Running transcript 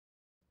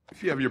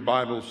If you have your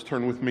Bibles,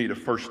 turn with me to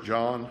 1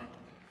 John.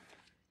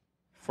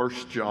 1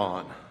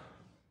 John.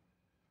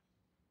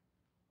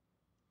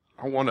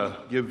 I want to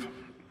give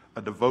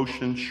a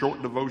devotion,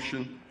 short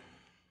devotion,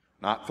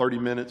 not 30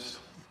 minutes.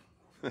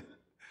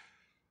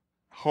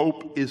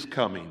 Hope is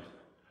coming.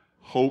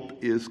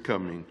 Hope is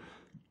coming.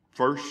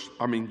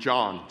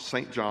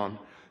 St. John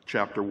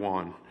chapter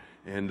 1.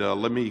 And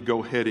let me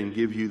go ahead and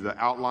give you the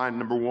outline.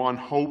 Number one,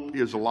 hope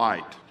is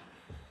light.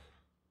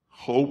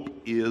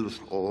 Hope is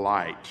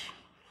light.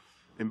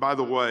 And by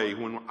the way,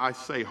 when I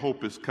say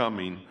hope is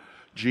coming,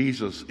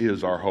 Jesus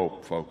is our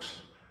hope, folks.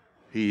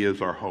 He is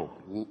our hope.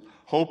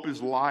 Hope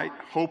is light.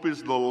 Hope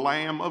is the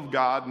Lamb of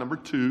God, number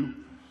two.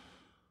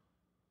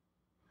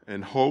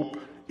 And hope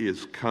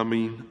is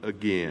coming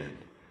again.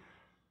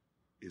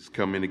 Is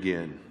coming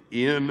again.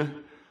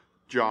 In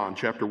John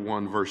chapter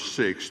 1, verse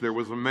 6, there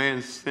was a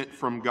man sent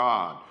from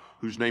God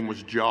whose name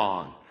was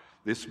John.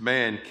 This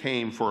man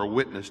came for a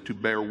witness, to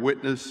bear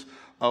witness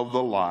of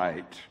the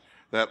light,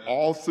 that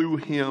all through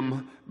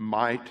him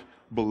might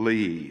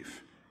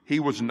believe.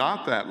 He was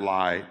not that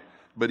light,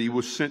 but he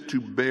was sent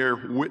to bear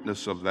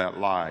witness of that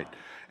light.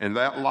 And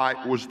that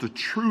light was the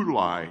true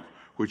light,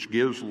 which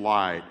gives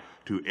light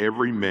to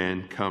every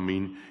man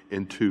coming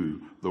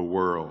into the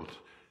world.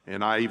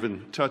 And I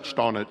even touched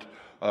on it,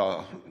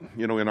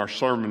 in our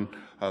sermon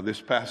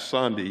this past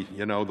Sunday.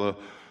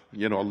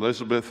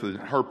 Elizabeth and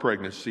her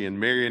pregnancy, and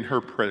Mary and her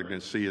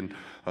pregnancy, and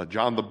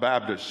John the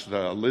Baptist.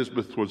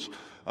 Elizabeth was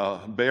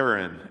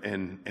barren,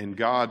 and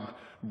God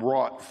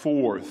brought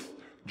forth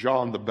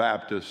John the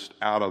Baptist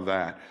out of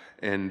that.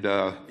 And,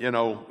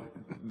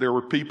 there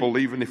were people,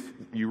 even if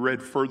you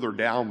read further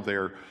down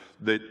there,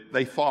 that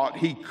they thought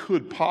he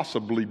could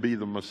possibly be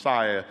the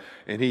Messiah,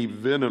 and he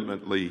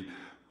vehemently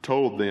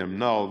told them,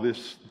 no,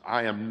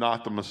 I am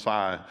not the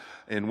Messiah.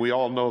 And we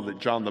all know that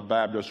John the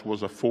Baptist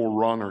was a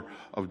forerunner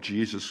of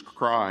Jesus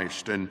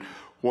Christ. And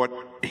what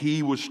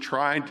he was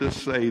trying to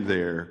say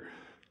there,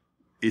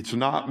 it's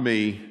not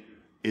me,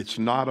 it's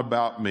not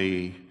about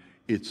me,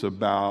 it's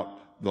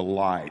about the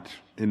light.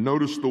 And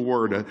notice the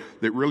word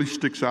that really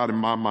sticks out in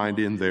my mind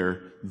in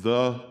there,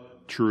 the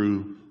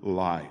true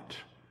light.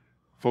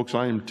 Folks,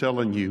 I am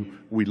telling you,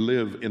 we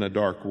live in a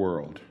dark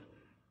world.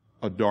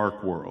 A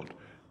dark world.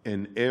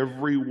 And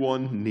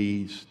everyone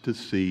needs to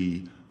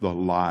see the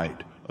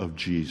light of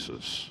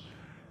Jesus.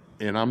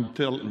 And I'm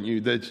telling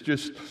you, that's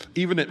just,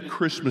 even at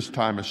Christmas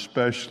time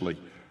especially,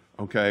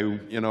 okay,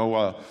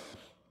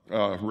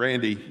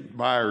 Randy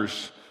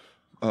Byers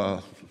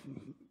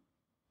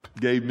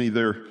gave me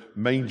their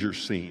manger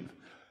scene.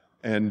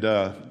 And,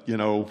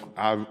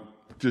 I've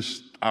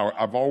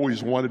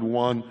always wanted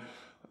one.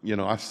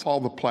 I saw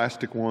the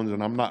plastic ones,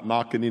 and I'm not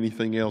knocking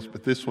anything else,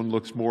 but this one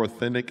looks more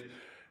authentic.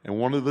 And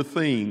one of the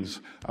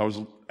things,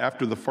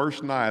 after the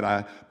first night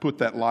I put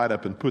that light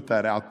up and put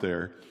that out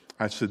there,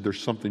 I said, there's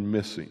something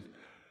missing.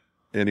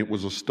 And it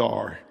was a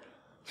star.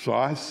 So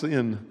I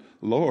sent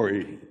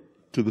Lori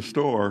to the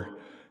store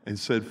and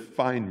said,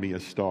 find me a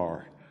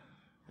star.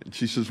 And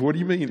she says, what do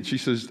you mean? She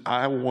says,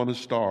 I want a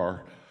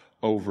star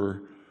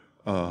over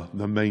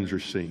the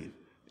manger scene.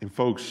 And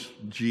folks,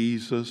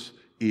 Jesus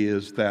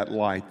is that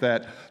light.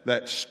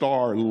 That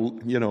star,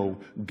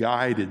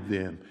 guided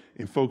them.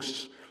 And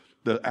folks,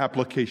 the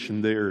application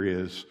there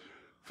is,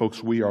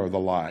 folks, we are the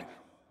light.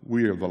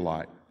 We are the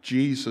light.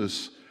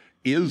 Jesus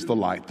is the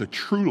light, the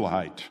true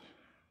light.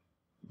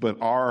 But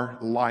our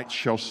light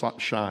shall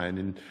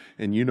shine.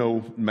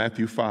 And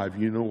Matthew 5,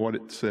 you know what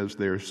it says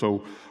there.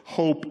 So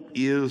hope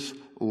is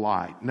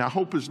light. Now,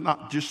 hope is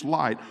not just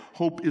light.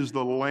 Hope is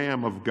the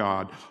Lamb of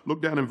God.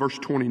 Look down in verse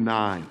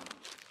 29.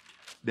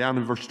 Down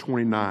in verse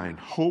 29.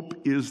 Hope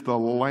is the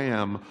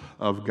Lamb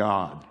of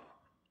God.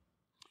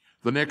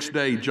 The next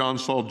day, John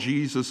saw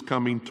Jesus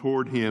coming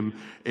toward him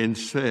and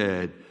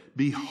said,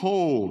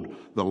 behold,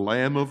 the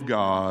Lamb of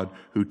God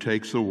who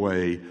takes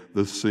away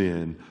the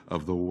sin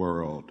of the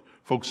world.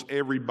 Folks,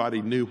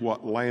 everybody knew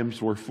what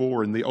lambs were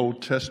for in the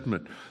Old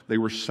Testament. They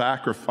were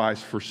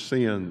sacrificed for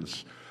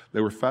sins.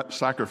 They were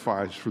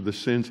sacrificed for the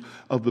sins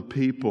of the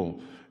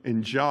people.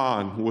 And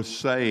John was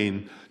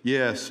saying,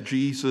 yes,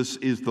 Jesus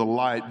is the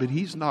light, but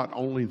he's not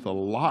only the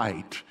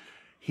light,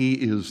 he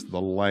is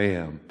the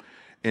Lamb.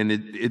 And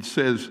it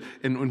says,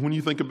 and when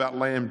you think about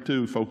lamb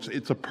too, folks,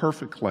 it's a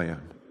perfect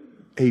lamb.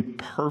 A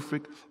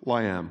perfect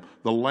lamb.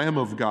 The Lamb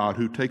of God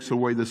who takes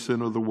away the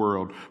sin of the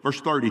world. Verse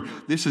 30,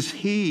 this is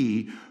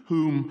he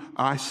whom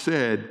I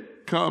said,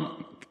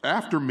 come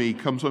after me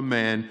comes a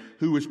man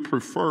who is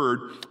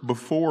preferred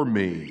before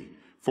me.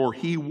 For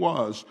he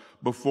was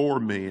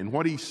before me. And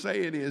what he's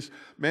saying is,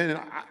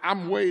 man,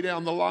 I'm way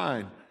down the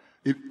line.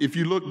 If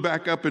you look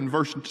back up in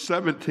verse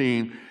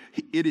 17,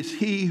 it is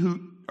he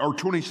who, or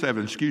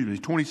 27,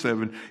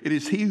 it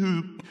is he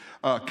who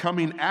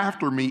coming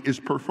after me is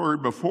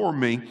preferred before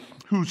me,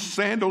 whose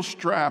sandal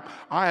strap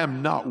I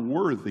am not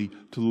worthy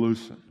to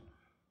loosen.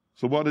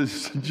 So what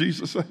is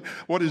Jesus saying?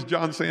 What is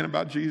John saying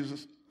about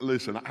Jesus?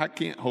 Listen, I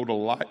can't hold a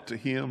light to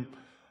him.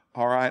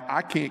 All right.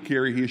 I can't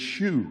carry his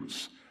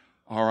shoes.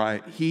 All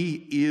right.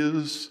 He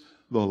is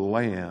the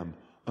Lamb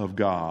of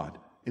God.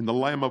 And the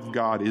Lamb of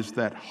God is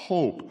that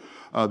hope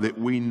that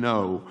we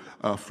know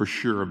for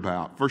sure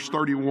about. Verse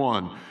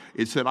 31,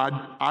 it said,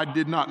 I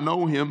did not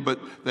know him, but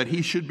that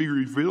he should be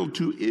revealed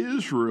to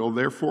Israel.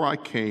 Therefore I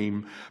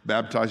came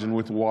baptizing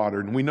with water.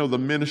 And we know the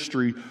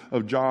ministry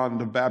of John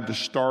the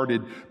Baptist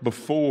started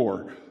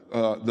before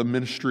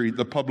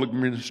the public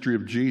ministry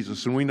of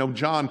Jesus. And we know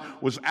John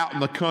was out in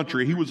the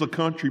country. He was a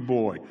country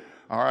boy.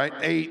 All right,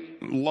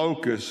 ate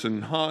locusts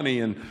and honey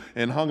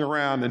and hung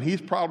around, and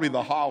he's probably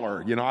the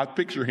holler. You know, I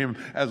picture him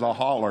as a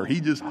holler. He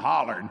just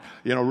hollered,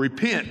 you know,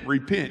 repent,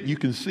 repent. You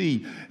can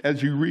see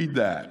as you read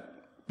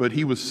that. But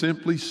he was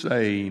simply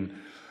saying,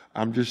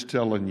 I'm just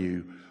telling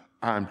you,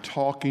 I'm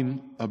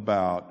talking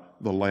about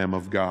the Lamb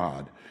of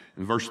God.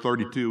 In verse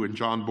 32, and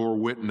John bore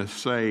witness,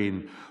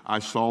 saying, I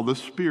saw the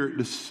Spirit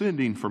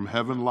descending from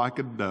heaven like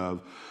a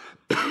dove,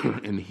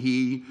 and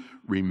he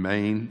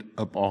remained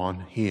upon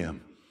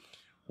him.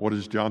 What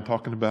is John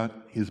talking about?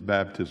 His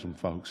baptism,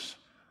 folks.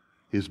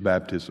 His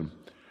baptism.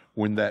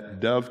 When that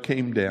dove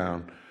came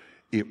down,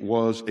 it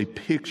was a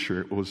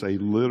picture, it was a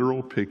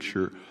literal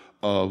picture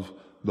of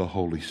the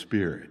Holy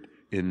Spirit.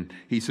 And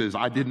he says,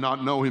 I did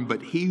not know him,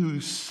 but he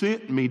who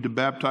sent me to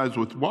baptize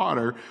with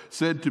water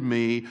said to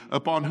me,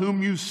 upon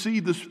whom you see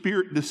the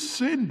Spirit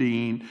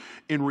descending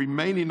and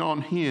remaining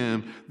on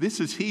him, this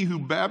is he who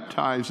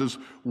baptizes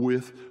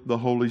with the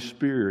Holy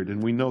Spirit.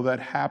 And we know that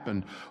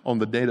happened on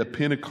the day of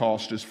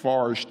Pentecost as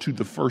far as to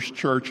the first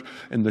church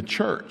and the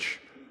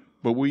church.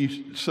 But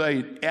we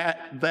say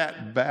at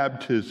that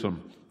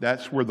baptism,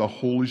 that's where the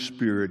Holy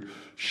Spirit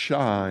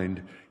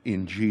shined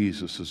in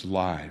Jesus'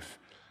 life.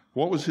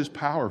 What was his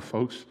power,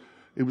 folks?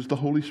 It was the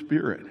Holy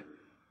Spirit.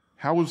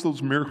 How was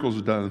those miracles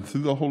done?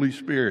 Through the Holy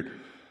Spirit.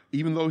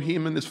 Even though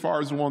him and his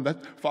Father's one, that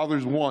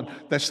Father's one,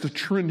 that's the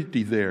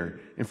Trinity there.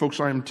 And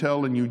folks, I am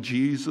telling you,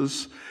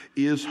 Jesus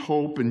is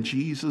hope, and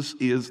Jesus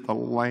is the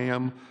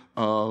Lamb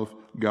of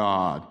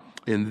God.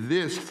 And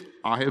this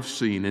I have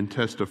seen and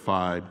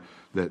testified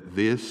that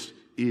this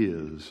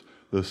is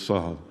the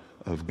Son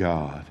of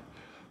God.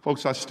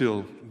 Folks, I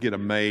still get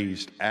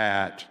amazed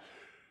at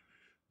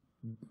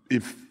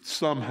if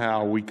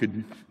somehow we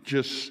could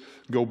just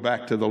go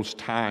back to those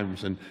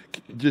times and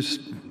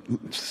just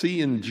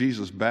seeing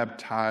Jesus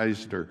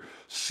baptized or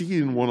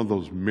seeing one of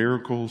those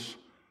miracles.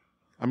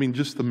 I mean,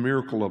 just the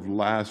miracle of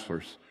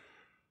Lazarus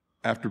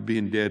after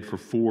being dead for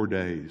 4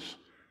 days.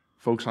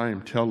 Folks, I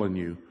am telling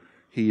you,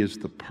 he is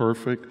the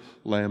perfect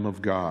Lamb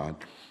of God.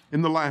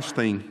 And the last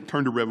thing,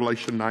 turn to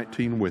Revelation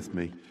 19 with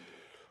me.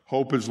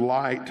 Hope is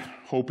light,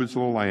 hope is the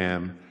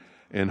Lamb,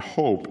 and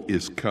hope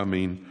is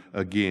coming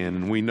again.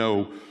 And we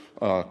know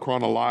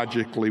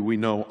chronologically, we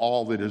know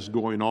all that is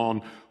going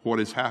on. What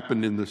has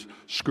happened in the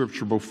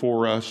scripture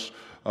before us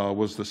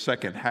was the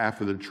second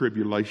half of the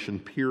tribulation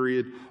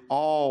period.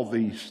 All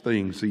these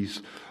things,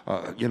 these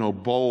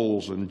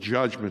bowls and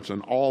judgments,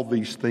 and all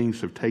these things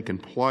have taken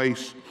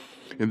place.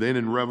 And then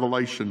in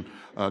Revelation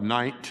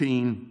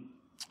 19,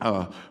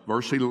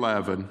 verse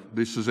 11,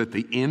 this is at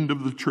the end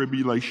of the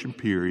tribulation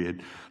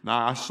period.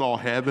 Now I saw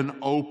heaven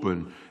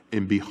open,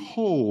 and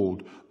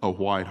behold, a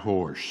white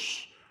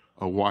horse.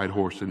 A white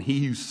horse, and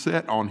he who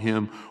sat on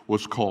him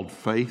was called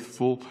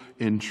Faithful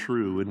and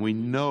True. And we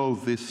know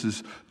this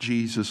is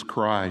Jesus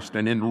Christ.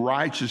 And in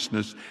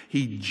righteousness,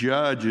 he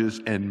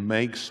judges and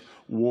makes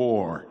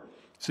war.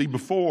 See,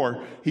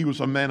 before, he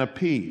was a man of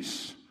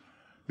peace.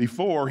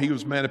 Before, he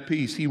was a man of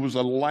peace. He was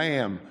a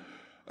lamb,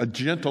 a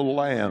gentle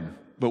lamb.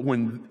 But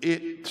when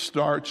it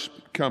starts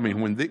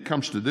coming, when it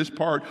comes to this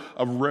part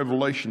of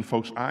Revelation,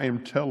 folks, I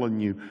am telling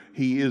you,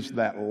 he is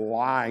that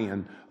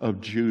Lion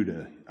of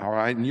Judah. All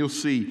right, and you'll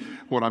see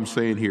what I'm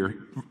saying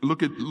here.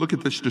 Look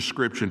at this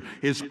description.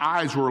 His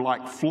eyes were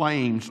like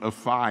flames of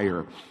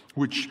fire,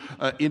 which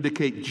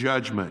indicate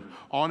judgment.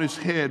 On his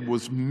head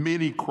was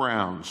many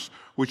crowns,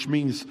 which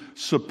means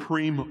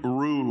supreme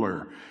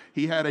ruler.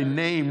 He had a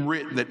name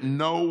written that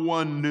no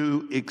one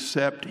knew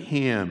except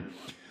him.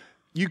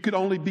 You could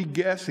only be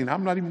guessing.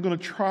 I'm not even going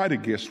to try to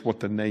guess what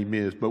the name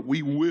is, but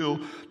we will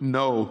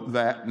know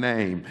that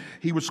name.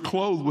 He was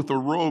clothed with a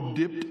robe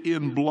dipped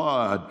in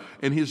blood,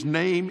 and his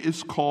name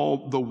is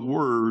called the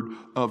Word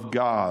of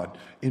God.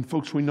 And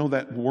folks, we know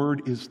that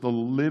word is the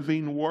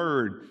living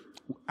word.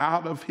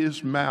 Out of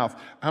his mouth,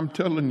 I'm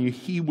telling you,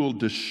 he will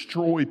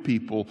destroy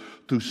people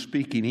through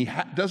speaking. He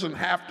doesn't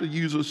have to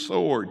use a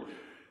sword.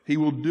 He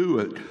will do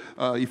it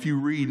if you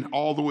read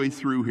all the way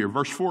through here.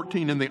 Verse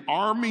 14, and the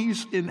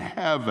armies in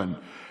heaven,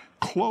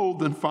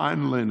 clothed in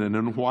fine linen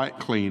and white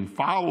clean,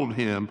 followed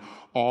him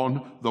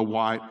on the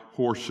white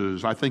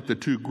horses. I think the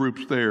two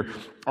groups there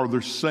are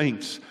the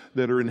saints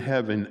that are in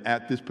heaven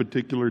at this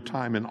particular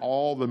time, and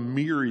all the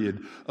myriad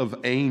of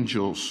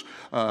angels.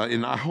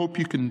 And I hope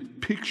you can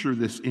picture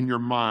this in your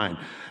mind.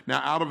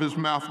 Now, out of his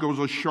mouth goes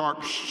a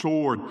sharp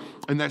sword,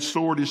 and that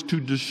sword is to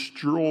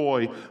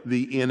destroy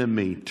the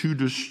enemy, to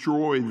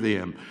destroy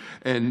them.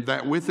 And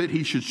that with it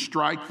he should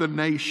strike the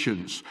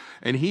nations,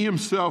 and he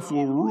himself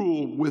will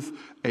rule with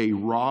a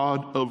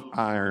rod of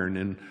iron.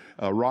 And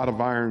a rod of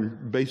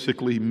iron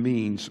basically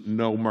means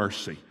no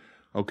mercy.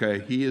 Okay,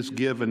 he has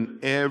given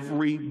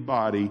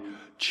everybody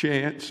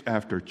chance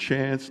after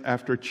chance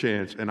after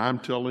chance. And I'm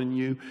telling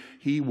you,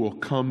 he will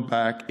come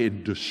back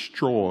and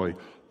destroy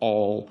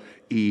all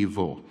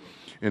evil.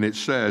 And it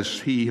says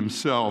he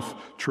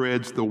himself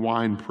treads the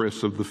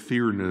winepress of the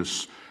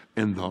fierceness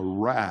and the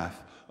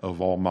wrath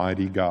of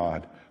Almighty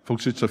God.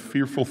 Folks, it's a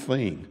fearful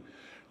thing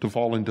to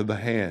fall into the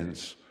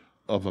hands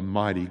of a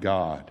mighty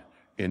God.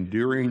 And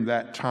during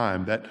that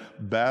time,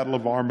 that battle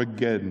of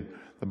Armageddon,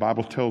 the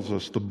Bible tells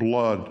us the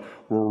blood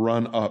will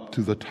run up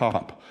to the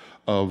top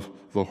of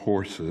the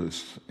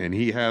horses. And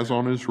he has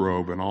on his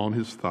robe and on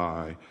his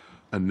thigh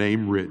a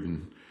name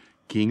written,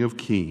 King of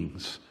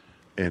Kings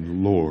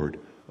and Lord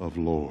of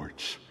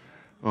Lords.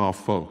 Oh,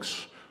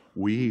 folks,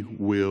 we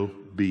will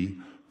be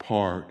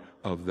part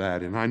of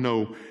that. And I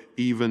know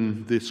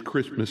even this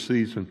Christmas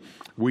season,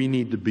 we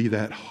need to be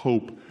that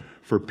hope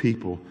for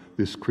people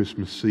this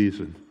Christmas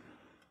season.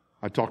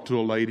 I talked to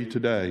a lady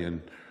today,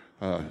 and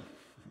I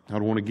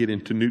don't want to get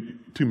into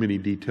too many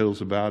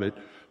details about it,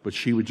 but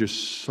she was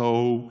just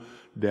so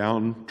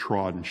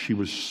downtrodden. She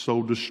was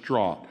so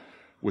distraught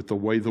with the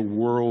way the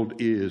world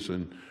is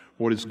and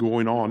what is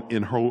going on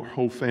in her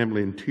whole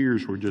family, and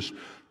tears were just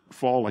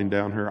falling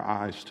down her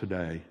eyes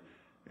today.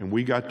 And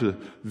we got to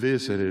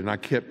visit it, and I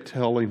kept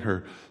telling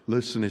her,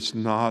 listen, it's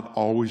not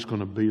always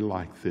going to be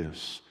like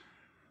this.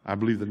 I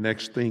believe the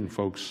next thing,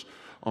 folks,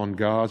 on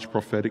God's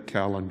prophetic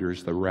calendar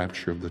is the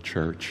rapture of the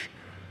church.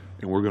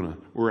 And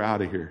we're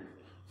out of here.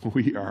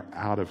 We are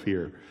out of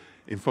here.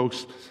 And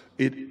folks,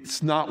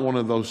 it's not one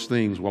of those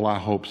things, well, I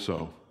hope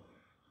so.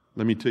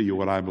 Let me tell you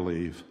what I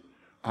believe.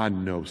 I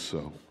know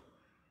so.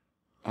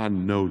 I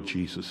know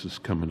Jesus is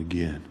coming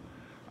again.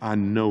 I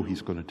know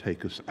he's going to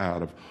take us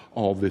out of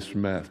all this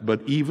mess.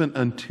 But even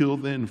until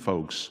then,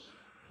 folks,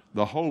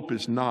 the hope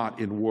is not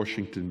in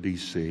Washington,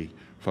 D.C.,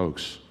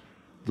 folks.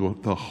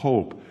 The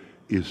hope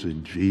is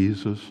in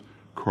Jesus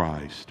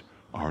Christ,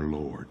 our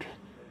Lord.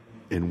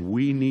 And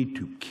we need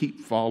to keep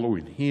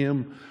following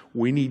him.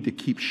 We need to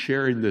keep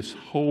sharing this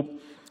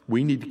hope.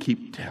 We need to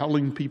keep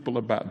telling people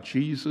about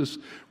Jesus.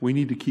 We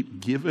need to keep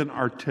giving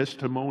our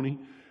testimony.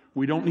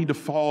 We don't need to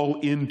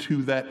fall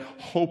into that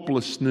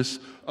hopelessness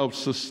of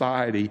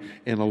society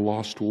in a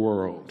lost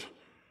world.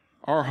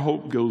 Our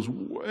hope goes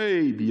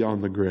way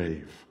beyond the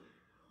grave.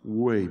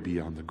 Way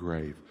beyond the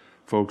grave.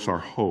 Folks, our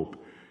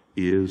hope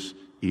is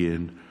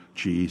in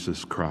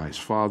Jesus Christ.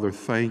 Father,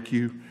 thank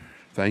you.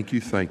 Thank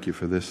you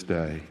for this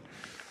day.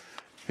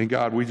 And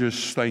God, we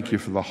just thank you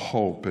for the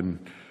hope. And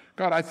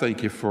God, I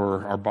thank you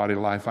for our body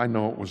life. I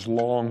know it was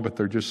long, but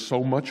there's just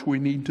so much we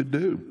need to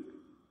do.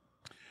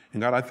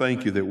 And God, I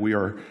thank you that we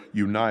are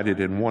united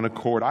in one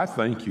accord. I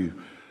thank you,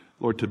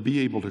 Lord, to be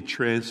able to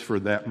transfer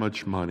that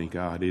much money,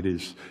 God. It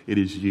is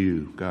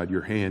you. God,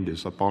 your hand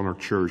is upon our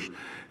church,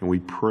 and we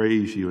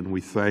praise you and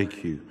we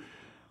thank you.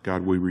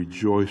 God, we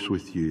rejoice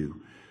with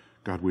you.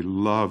 God, we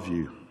love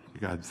you.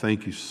 God,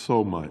 thank you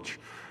so much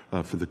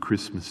for the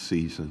Christmas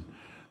season.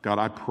 God,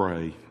 I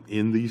pray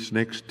in these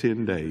next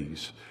 10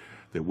 days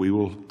that we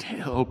will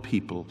tell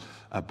people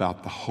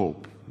about the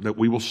hope, that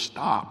we will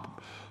stop.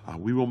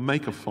 We will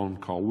make a phone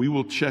call. We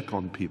will check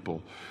on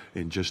people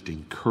and just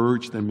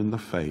encourage them in the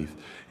faith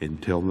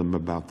and tell them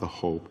about the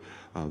hope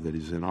that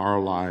is in our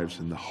lives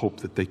and the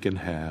hope that they can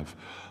have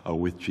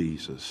with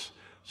Jesus.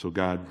 So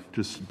God,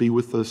 just be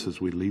with us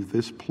as we leave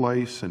this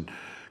place, and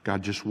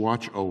God, just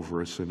watch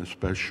over us in a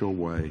special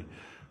way.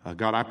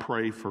 God, I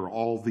pray for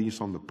all these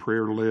on the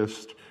prayer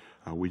list.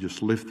 We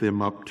just lift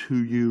them up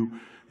to you.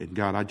 And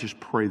God, I just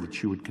pray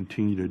that you would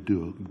continue to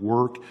do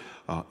work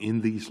in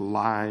these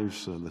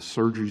lives, the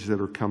surgeries that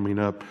are coming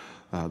up,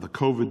 the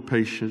COVID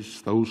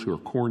patients, those who are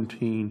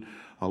quarantined.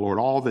 Lord,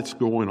 all that's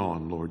going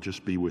on, Lord,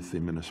 just be with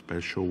them in a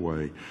special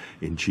way.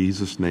 In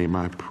Jesus' name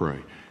I pray.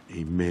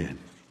 Amen.